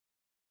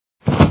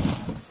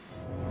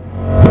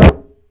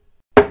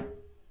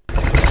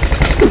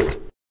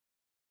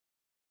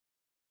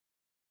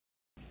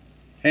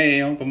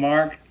Hey, Uncle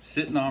Mark,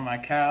 sitting on my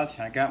couch.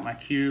 I got my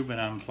cube and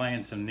I'm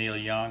playing some Neil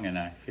Young, and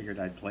I figured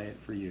I'd play it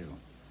for you.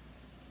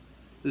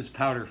 This is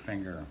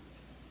Powderfinger.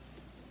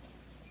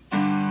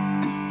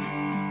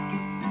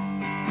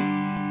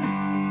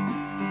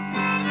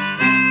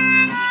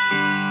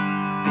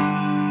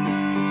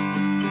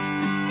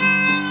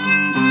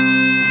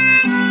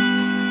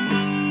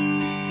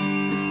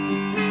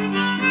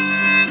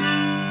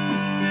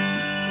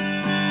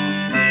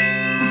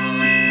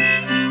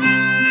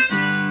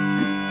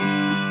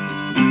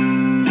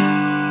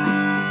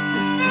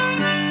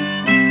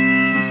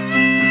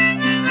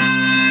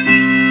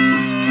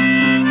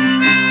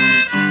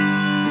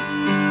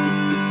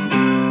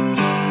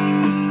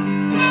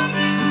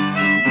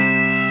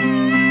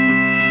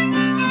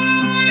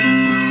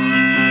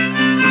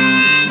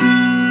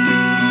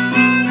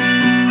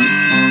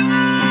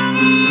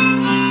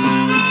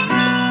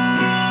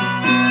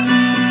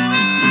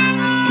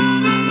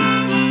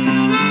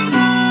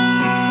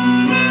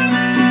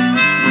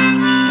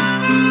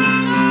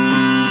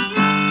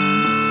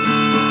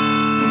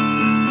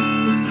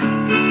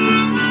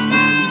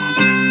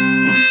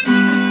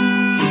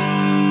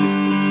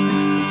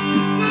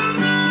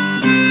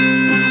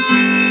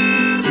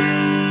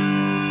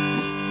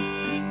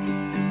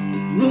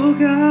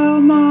 Look out,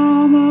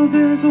 Mama,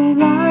 there's a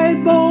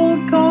white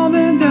boat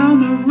coming down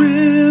the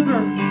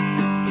river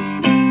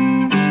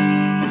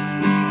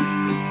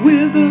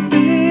with a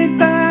big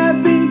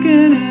bad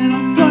beacon and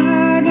a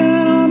flag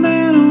and a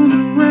man on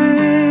the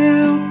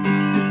rail.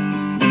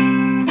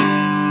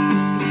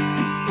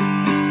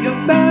 You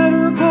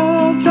better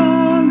call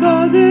John,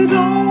 'cause it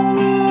don't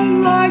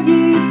look like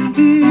he's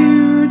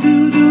here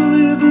to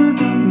deliver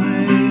the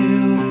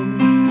mail,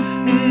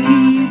 and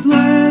he's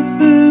less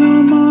than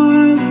a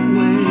mile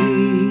away.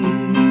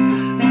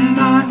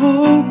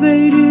 Hope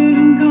they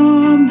didn't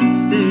come to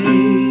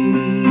stay.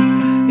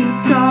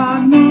 It's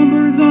got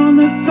numbers on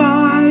the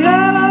side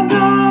and a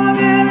gun,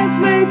 and it's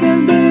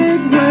making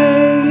big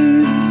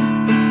waves.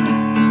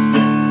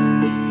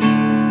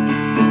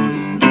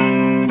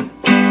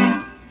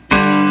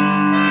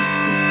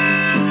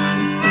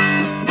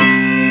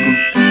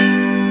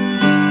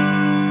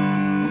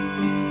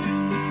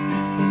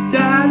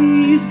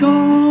 Daddy's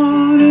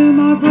gone and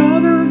my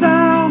brother's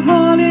out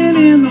hunting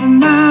in the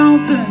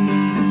mountains.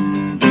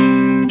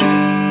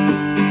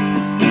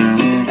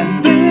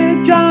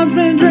 John's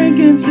been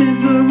drinking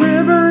since the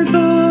river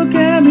took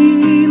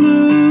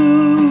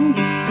Emmylou.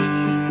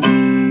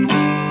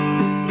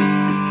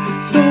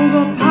 So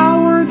the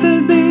powers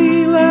that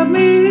be left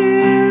me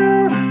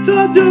here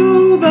to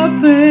do the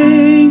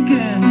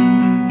thinking.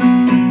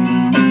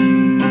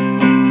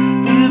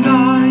 And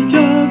I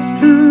just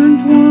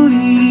turned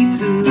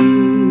 22,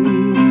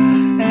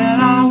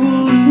 and I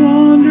was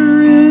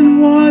wondering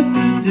what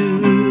to do.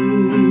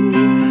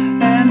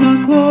 And the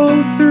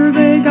closer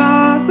they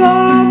got,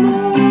 the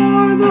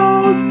more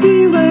those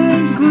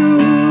feelings grew.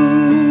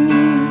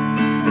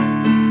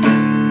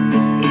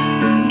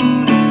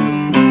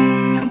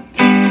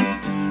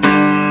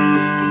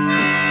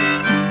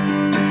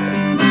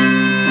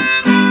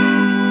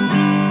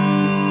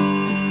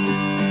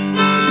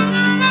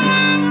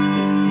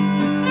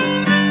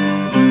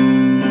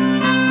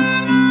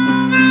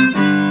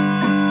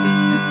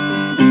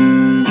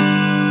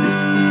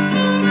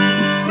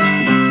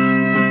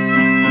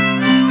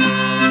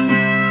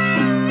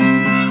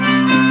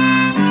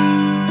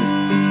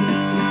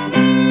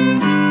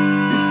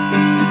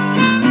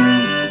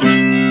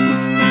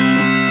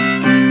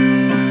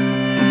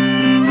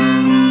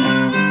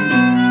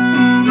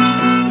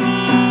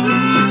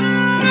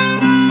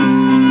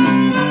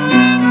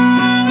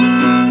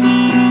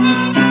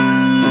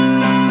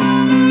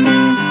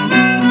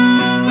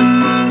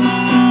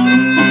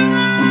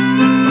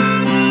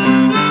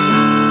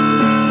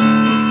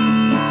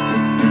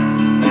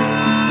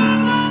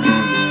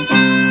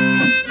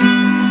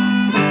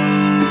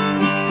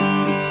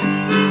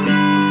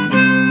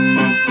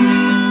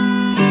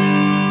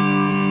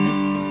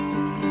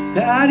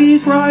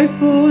 Daddy's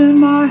rifle in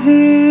my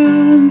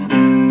hand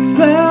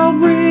felt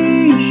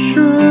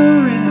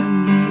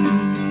reassuring.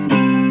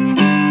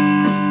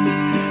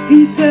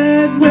 He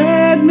said,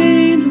 red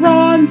means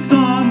run,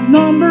 son.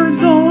 Numbers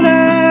don't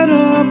add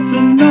up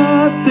to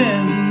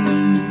nothing.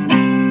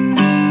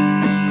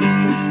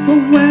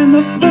 But when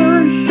the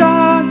first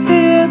shot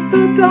hit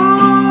the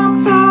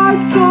docks, I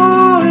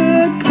saw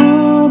it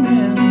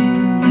coming.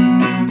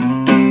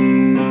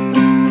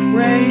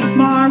 Raised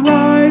my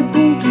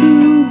rifle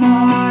to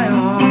my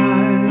eye.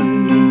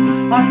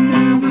 I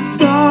never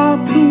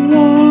stopped to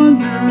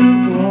wonder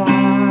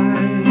why.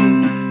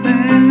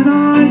 Then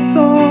I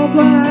saw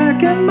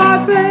black and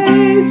my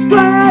face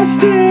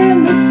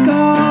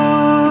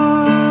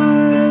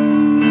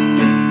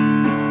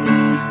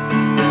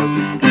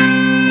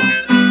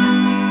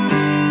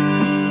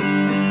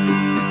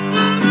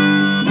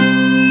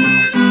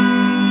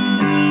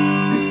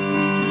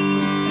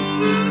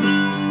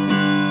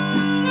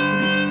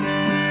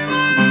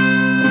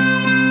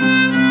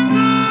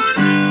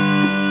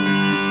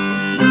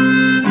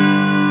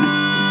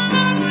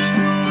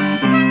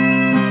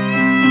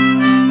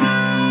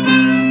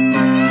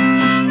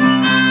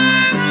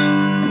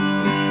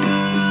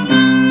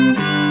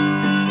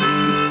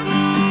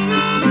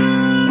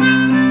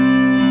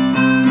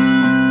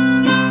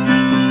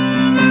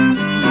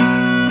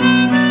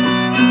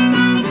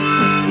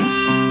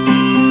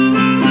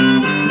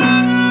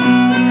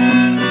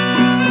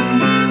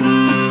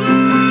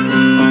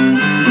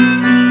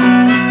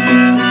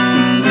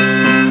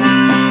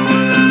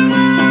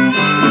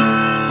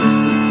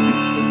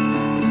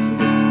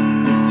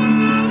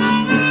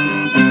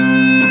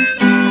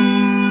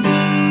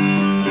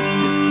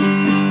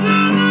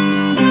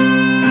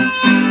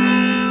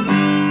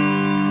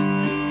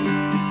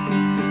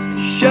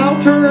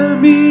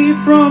me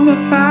from the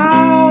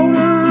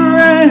powder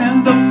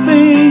and the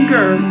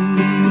finger.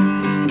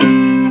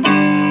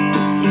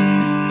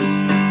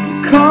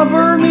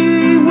 Cover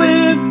me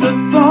with the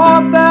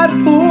thought that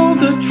pulled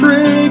the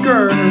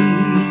trigger.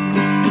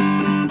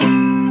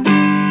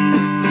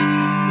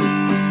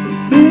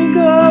 Think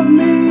of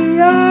me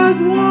as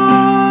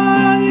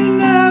one you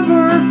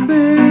never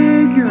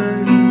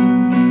figured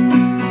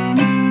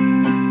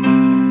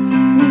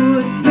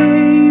would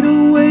fade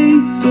away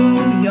so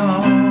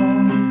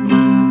young,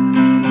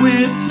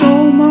 with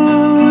so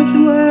much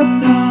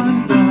left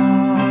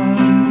undone.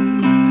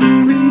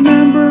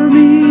 Remember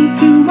me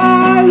to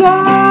my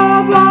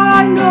love,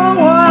 I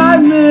know I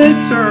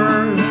miss her.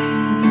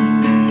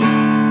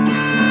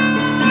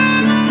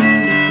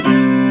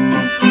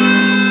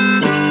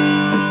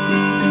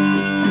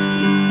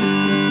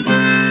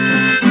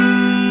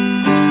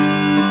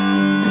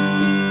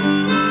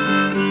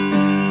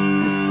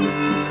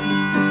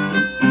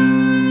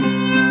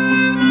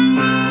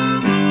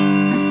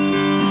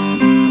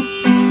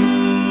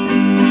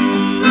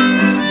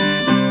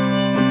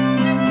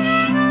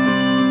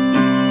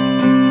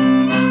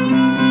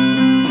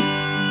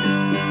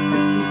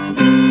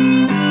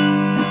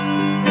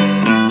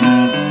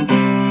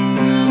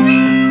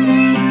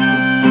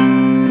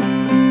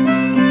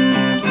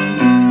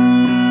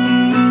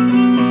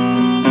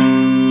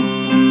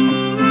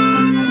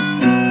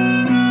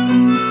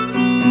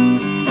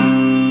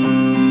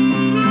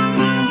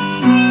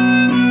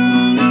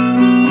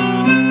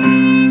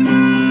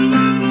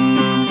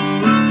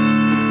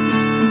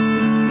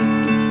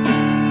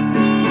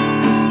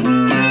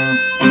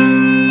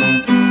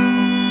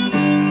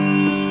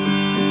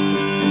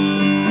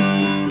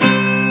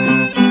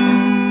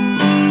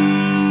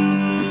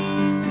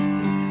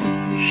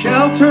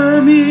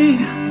 Shelter me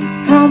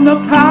from the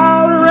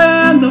powder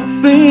and the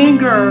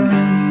finger.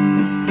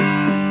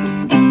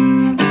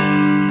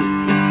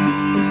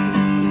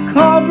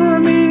 Cover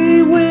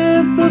me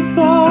with the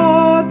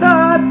thought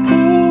that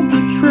pulled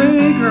the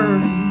trigger.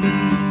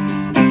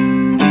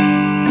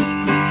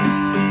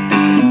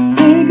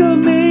 Think of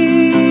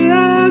me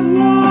as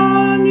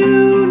one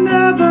you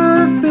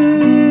never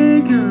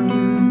figured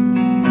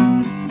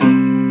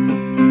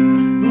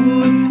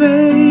would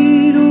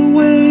fade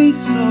away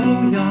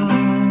so young,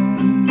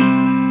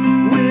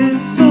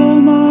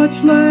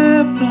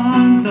 left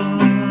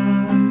undone.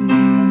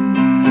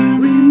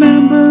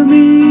 Remember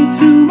me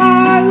to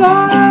my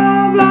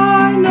love,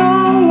 I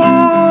know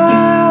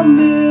I'll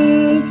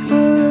miss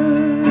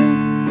her.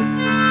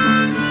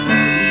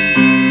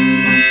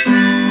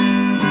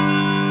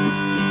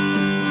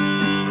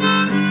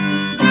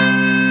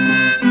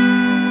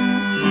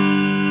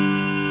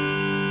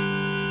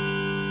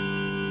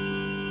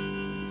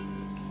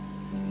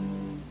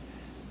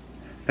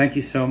 Thank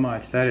you so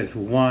much. That is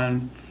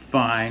one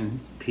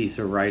fine piece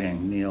of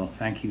writing, Neil.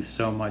 Thank you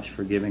so much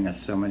for giving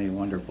us so many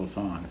wonderful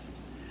songs.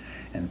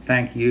 And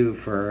thank you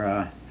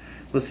for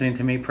listening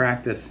to me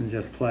practice and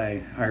just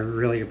play. I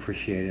really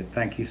appreciate it.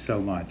 Thank you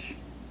so much.